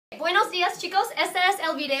días, chicos. Este es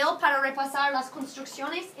el video para repasar las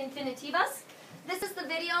construcciones infinitivas. This is the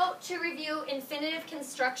video to review infinitive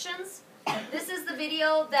constructions. This is the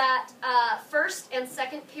video that first and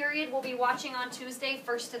second period will be watching on Tuesday.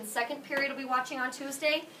 First and second period will be watching on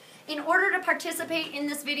Tuesday. In order to participate in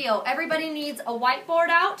this video, everybody needs a whiteboard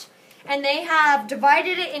out, and they have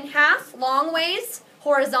divided it in half, long ways,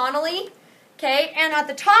 horizontally. Okay, and at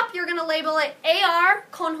the top, you're going to label it AR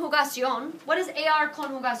Conjugacion. What is AR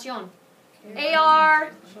Conjugacion?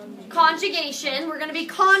 AR conjugation. We're going to be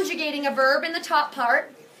conjugating a verb in the top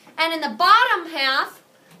part. And in the bottom half,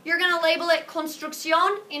 you're going to label it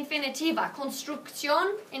Construccion Infinitiva.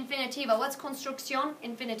 Construccion Infinitiva. What's Construccion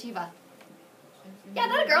Infinitiva? Yeah,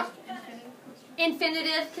 that a girl.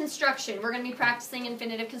 Infinitive construction. We're going to be practicing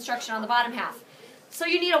infinitive construction on the bottom half. So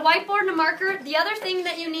you need a whiteboard and a marker. The other thing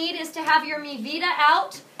that you need is to have your Mi Vida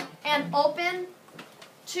out and open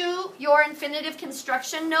to your infinitive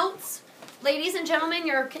construction notes. Ladies and gentlemen,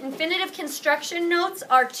 your infinitive construction notes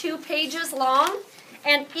are 2 pages long.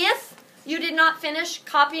 And if you did not finish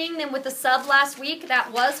copying them with the sub last week,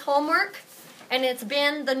 that was homework. And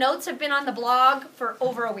the notes have been on the blog for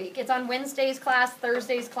over a week. It's on Wednesday's class,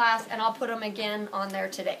 Thursday's class, and I'll put them again on there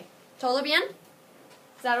today. Todo bien?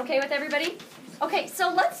 Is that okay with everybody? Okay,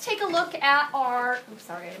 so let's take a look at our, oops,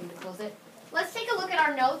 sorry, I didn't close it. Let's take a look at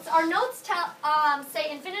our notes. Our notes say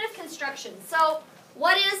infinitive construction. So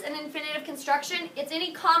what is an infinitive construction? It's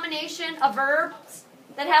any combination of verbs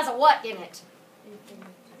that has a what in it?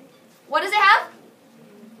 What does it have?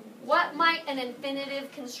 What might an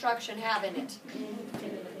infinitive construction have in it?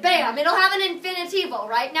 Bam, it'll have an infinitivo,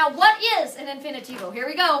 right? Now, what is an infinitivo? Here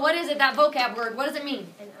we go. What is it, that vocab word? What does it mean?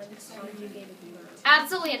 An unconjugated verb.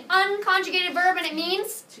 Absolutely, an unconjugated verb, and it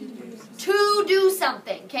means? To do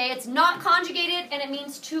something, okay? It's not conjugated, and it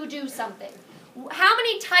means to do something. How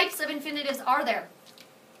many types of infinitives are there?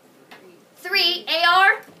 3,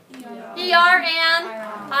 AR, ER,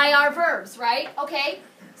 and IR verbs, right? Okay,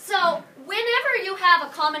 so whenever you have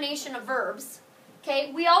a combination of verbs,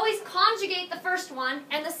 okay, we always conjugate the first one,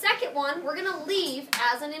 and the second one we're going to leave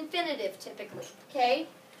as an infinitive typically, okay?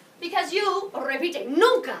 Because you, repite,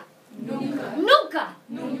 nunca, nunca, nunca,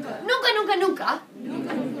 nunca, nunca, nunca,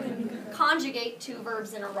 nunca, conjugate 2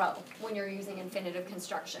 verbs in a row when you're using infinitive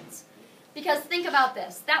constructions. Because think about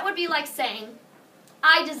this. That would be like saying,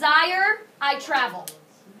 I desire, I travel.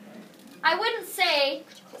 I wouldn't say,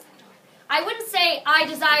 I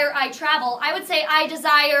desire, I travel. I would say, I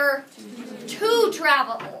desire to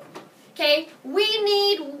travel. Okay?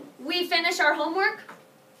 We finish our homework?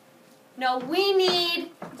 No, we need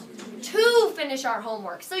to finish our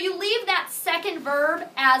homework. So you leave that second verb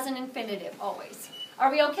as an infinitive always. Are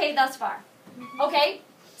we okay thus far? Okay?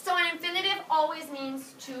 So an infinitive always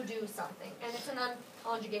means to do something, and it's an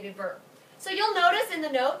unconjugated verb. So you'll notice in the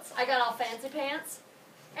notes, I got all fancy pants,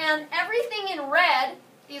 and everything in red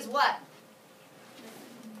is what?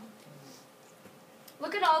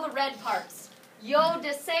 Look at all the red parts. Yo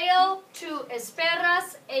deseo, tú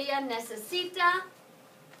esperas, ella necesita.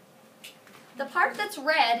 The part that's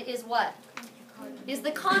red is what? Is the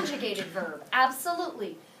conjugated verb.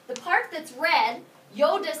 Absolutely. The part that's red,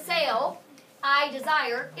 yo deseo, I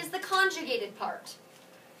desire, is the conjugated part.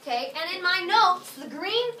 Okay, and in my notes, the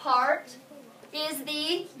green part is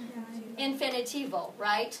the infinitivo,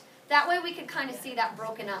 right? That way we could kind of see that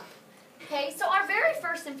broken up. Okay, so our very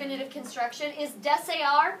first infinitive construction is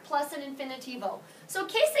desear plus an infinitivo. So,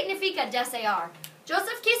 ¿qué significa desear?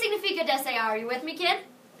 Joseph, ¿qué significa desear? Are you with me, kid?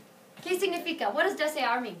 ¿Qué significa? What does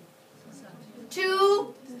desear mean?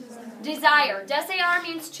 To desire. Desear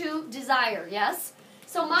means to desire, yes?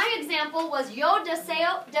 So my example was, yo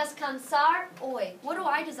deseo descansar hoy. What do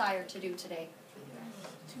I desire to do today?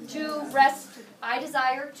 To rest. I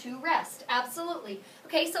desire to rest. Absolutely.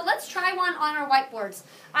 Okay, so let's try one on our whiteboards.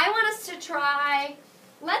 I want us to try,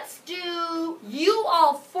 let's do you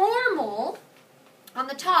all formal. On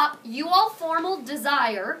the top, you all formal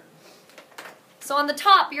desire. So on the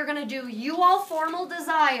top, you're going to do you all formal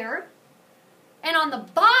desire. And on the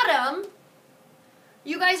bottom,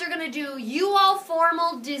 you guys are going to do you all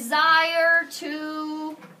formal desire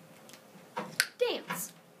to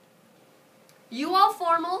dance. You all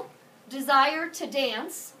formal desire to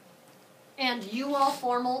dance, and you all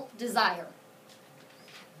formal desire.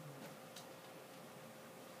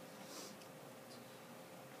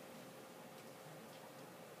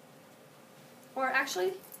 Or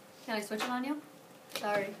actually, can I switch it on you?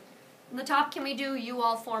 Sorry. On the top, can we do you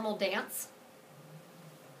all formal dance?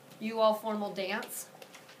 You all formal dance.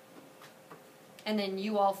 And then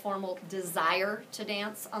you all formal desire to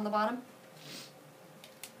dance on the bottom.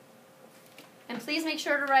 And please make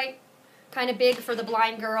sure to write kind of big for the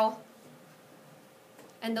blind girl.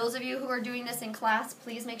 And those of you who are doing this in class,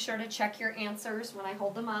 please make sure to check your answers when I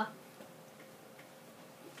hold them up.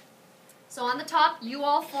 So on the top, you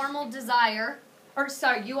all formal desire, or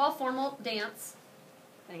sorry, you all formal dance.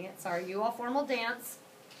 Dang it, sorry, you all formal dance.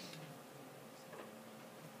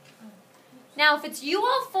 Now, if it's you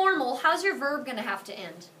all formal, how's your verb going to have to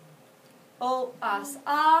end? O, as,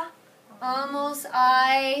 a, amos,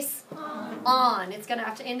 ais, on. It's going to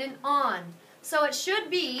have to end in on. So it should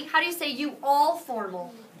be, how do you say you all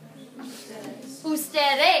formal?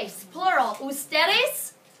 Ustedes, plural.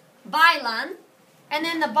 Ustedes bailan. And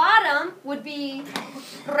then the bottom would be,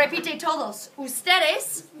 repite todos.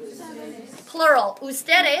 Ustedes, plural.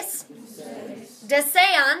 Ustedes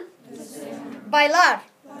desean bailar.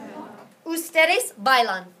 Ustedes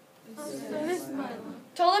bailan.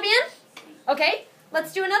 ¿Todo bien? Okay,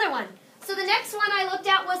 let's do another one. So the next one I looked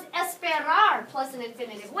at was esperar plus an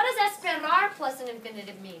infinitive. What does esperar plus an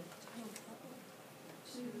infinitive mean?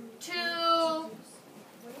 To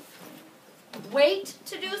wait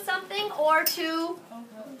to do something or to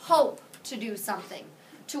hope to do something.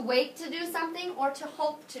 To wait to do something or to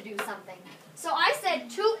hope to do something. So I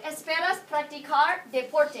said, tú esperas practicar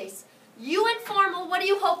deportes. You informal, what do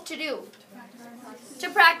you hope to do? To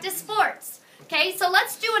practice sports. Okay, so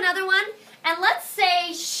let's do another one. And let's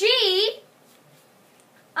say she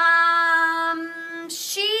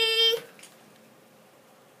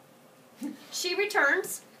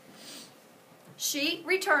returns. She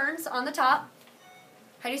returns on the top.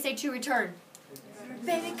 How do you say to return?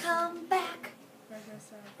 Baby, come back.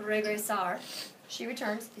 Regresar. She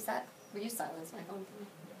returns. Is that? Will you silence my phone?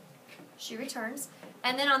 She returns.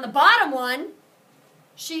 And then on the bottom one,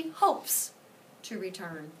 she hopes to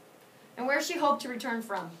return. And where does she hope to return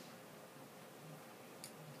from?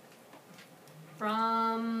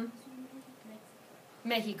 From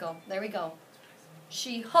Mexico. There we go.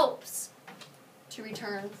 She hopes to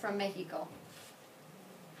return from Mexico.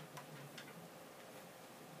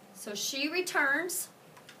 So she returns.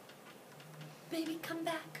 Baby, come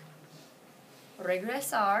back.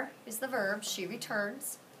 Regresar is the verb. She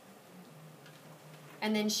returns.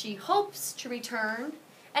 And then she hopes to return.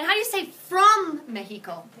 And how do you say from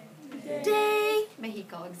Mexico? De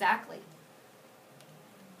Mexico, exactly.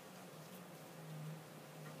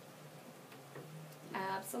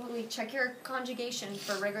 Absolutely. Check your conjugation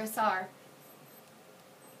for regresar.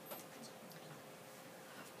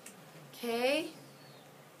 Okay.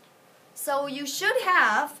 So you should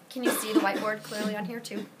have, can you see the whiteboard clearly on here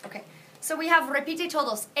too? Okay. So we have repite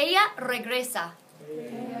todos. Ella regresa.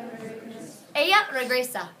 Ella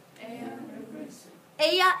regresa.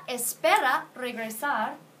 Ella espera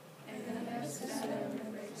regresar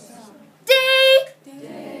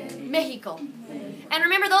de Mexico. And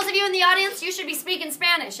remember, those of you in the audience, you should be speaking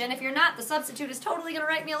Spanish. And if you're not, the substitute is totally going to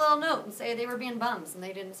write me a little note and say they were being bums and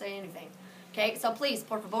they didn't say anything. Okay, so please,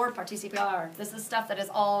 por favor, participar. This is stuff that is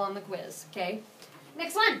all on the quiz, okay?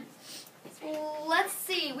 Next one. Let's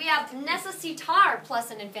see. We have necesitar plus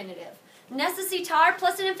an infinitive. Necesitar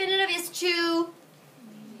plus an infinitive is to...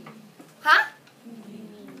 Huh?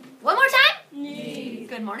 One more time? Need.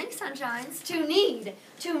 Good morning, sunshines. To need.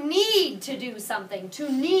 To need to do something.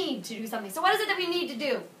 To need to do something. So what is it that we need to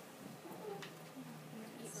do?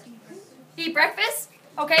 Eat breakfast?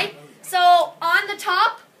 Okay. So on the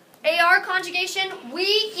top, AR conjugation, we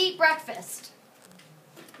eat breakfast.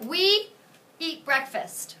 We eat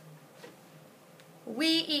breakfast. We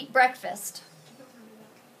eat breakfast.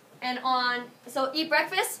 And on, so eat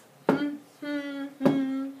breakfast.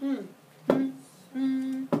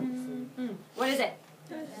 What is it?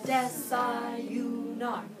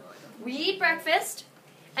 Desayunar. We eat breakfast,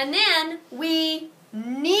 and then we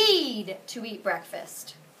need to eat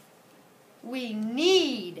breakfast. We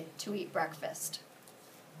need to eat breakfast.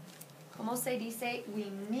 Como se dice?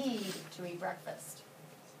 We need to eat breakfast.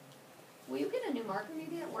 Will you get a new marker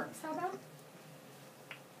maybe that works? How about?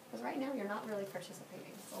 Because right now you're not really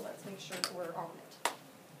participating, so let's make sure that we're on it.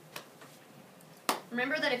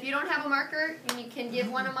 Remember that if you don't have a marker, you can give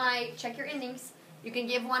one of my, check your endings, you can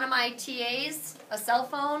give one of my TAs a cell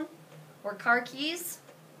phone or car keys,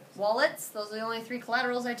 wallets, those are the only 3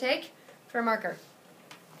 collaterals I take for a marker.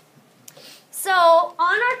 So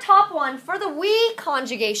on our top one, for the we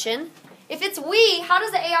conjugation, if it's we, how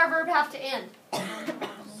does the AR verb have to end?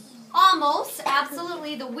 Almost,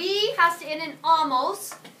 absolutely. The we has to end in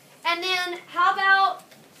almost. And then how about,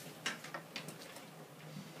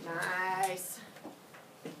 nice.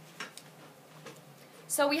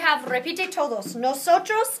 So we have repite todos.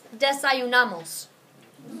 Nosotros desayunamos.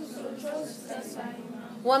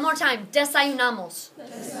 One more time. Desayunamos.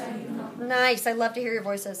 Nice. I love to hear your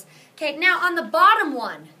voices. Okay, now on the bottom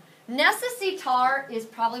one. Necessitar is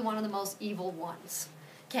probably one of the most evil ones.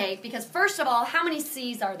 Okay, because first of all, how many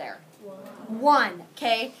C's are there? One.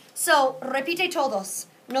 Okay, so repite todos.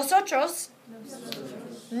 Nosotros,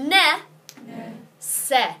 ne,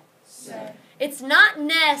 se. It's not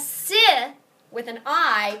ne se with an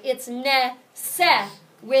I, it's ne se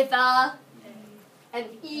with an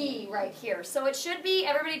E right here. So it should be,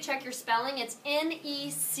 everybody check your spelling, it's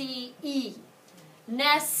N-E-C-E.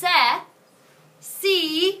 Ne se,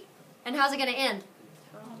 si, and how's it going to end?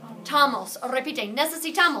 Tamos. Repite,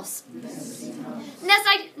 necesitamos.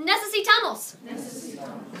 Necesitamos.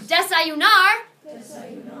 Desayunar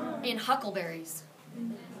in huckleberries.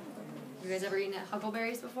 You guys ever eaten at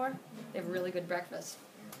huckleberries before? They have really good breakfast.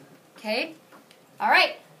 Okay? All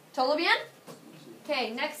right. Todo bien?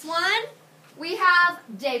 Okay, next one. We have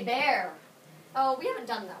deber. Oh, we haven't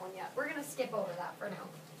done that one yet. We're going to skip over that for now.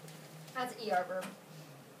 That's an ER verb.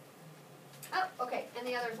 Oh, okay. And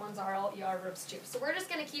the other ones are all ER verbs too. So we're just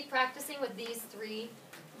going to keep practicing with these 3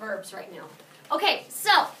 verbs right now. Okay,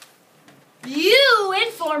 so you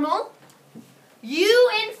informal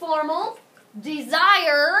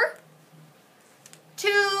desire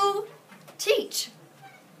to teach.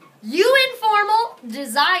 You informal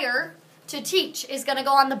desire to teach is going to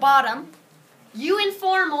go on the bottom. You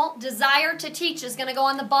informal desire to teach is going to go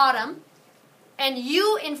on the bottom. And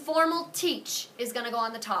you informal teach is going to go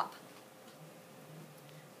on the top.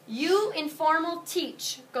 You informal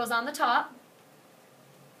teach goes on the top.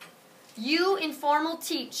 You informal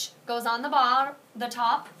teach goes on the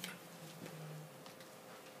top.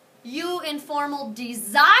 You informal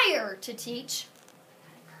desire to teach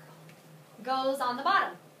goes on the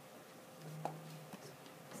bottom.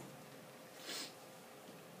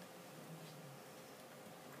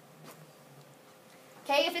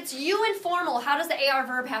 Okay, if it's you informal, how does the AR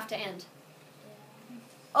verb have to end?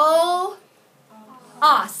 O,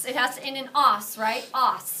 os. It has to end in os, right?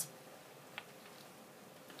 Os.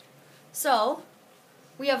 So,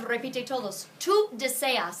 we have repite todos. Tu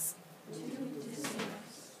deseas.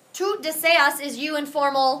 Tu deseas is you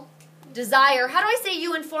informal desire. How do I say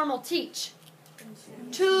you informal teach?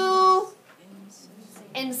 Tu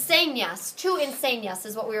enseñas. Tu enseñas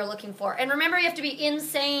is what we were looking for. And remember, you have to be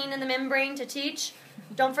insane in the membrane to teach.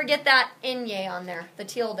 Don't forget that ñ on there, the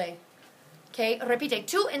tilde. Okay, repite.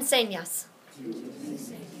 Tu enseñas.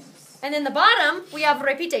 And then the bottom, we have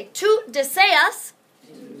repite. Tu deseas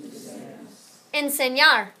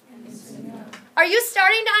enseñar. Are you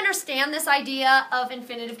starting to understand this idea of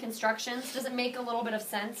infinitive constructions? Does it make a little bit of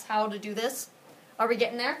sense how to do this? Are we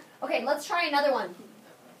getting there? Okay, let's try another one.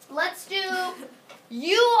 Let's do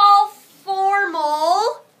you all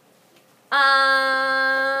formal.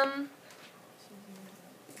 I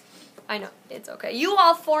know, it's okay. You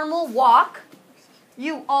all formal walk.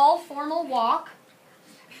 You all formal walk.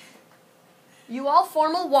 You all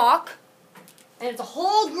formal walk. And it's a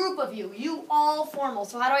whole group of you. You all formal.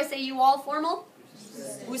 So how do I say you all formal?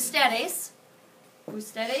 Ustedes.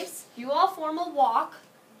 Ustedes. You all formal walk.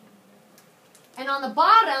 And on the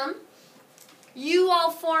bottom, you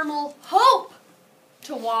all formal hope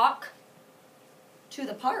to walk to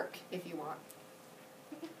the park if you want.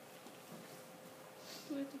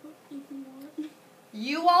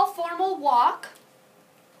 You all formal walk.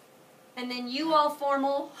 And then you all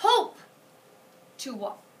formal hope to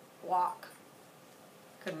walk.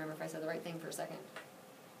 Couldn't remember if I said the right thing for a second.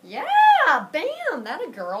 Yeah, bam, that a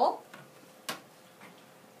girl.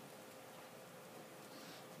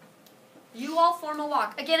 You all formal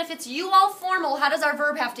walk. Again, if it's you all formal, how does our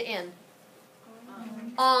verb have to end?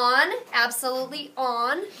 On, absolutely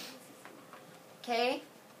on. Okay.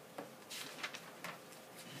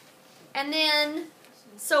 And then,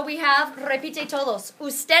 so we have, repite todos.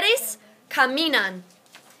 Ustedes caminan.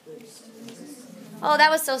 Oh,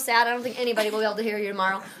 that was so sad. I don't think anybody will be able to hear you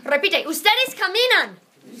tomorrow. Repite. Ustedes caminan.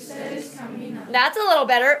 Ustedes caminan. That's a little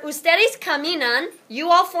better. Ustedes caminan.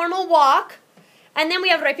 You all formal walk. And then we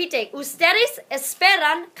have repite. Ustedes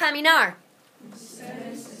esperan caminar.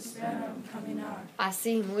 Ustedes esperan caminar.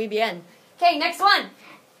 Así, muy bien. Okay, next one.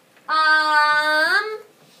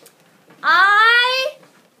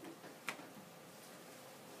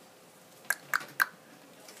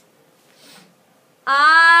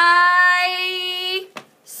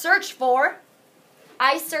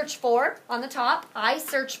 I search for, on the top, I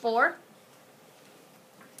search for.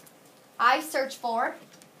 I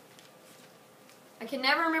can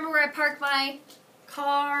never remember where I park my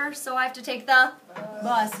car, so I have to take the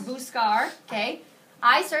bus, buscar, okay.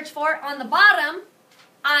 I search for, on the bottom,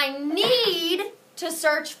 I need to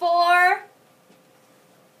search for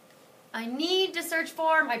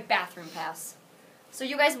my bathroom pass. So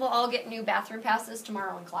you guys will all get new bathroom passes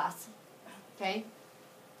tomorrow in class. Okay?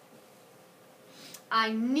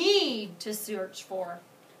 I need to search for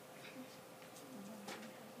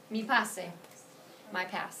mi pase, my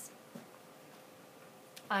pass.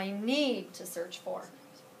 I need to search for.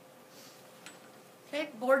 Okay,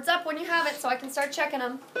 boards up when you have it so I can start checking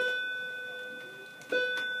them.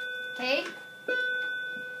 Okay?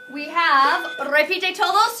 We have, repite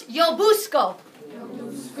todos, yo busco.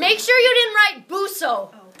 Make sure you didn't write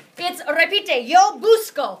buso. It's repite, yo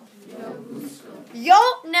busco. Yo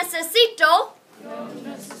necesito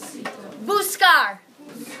buscar.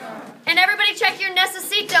 And everybody check your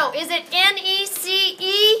necesito. Is it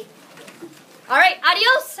N-E-C-E? All right,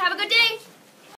 adios. Have a good day.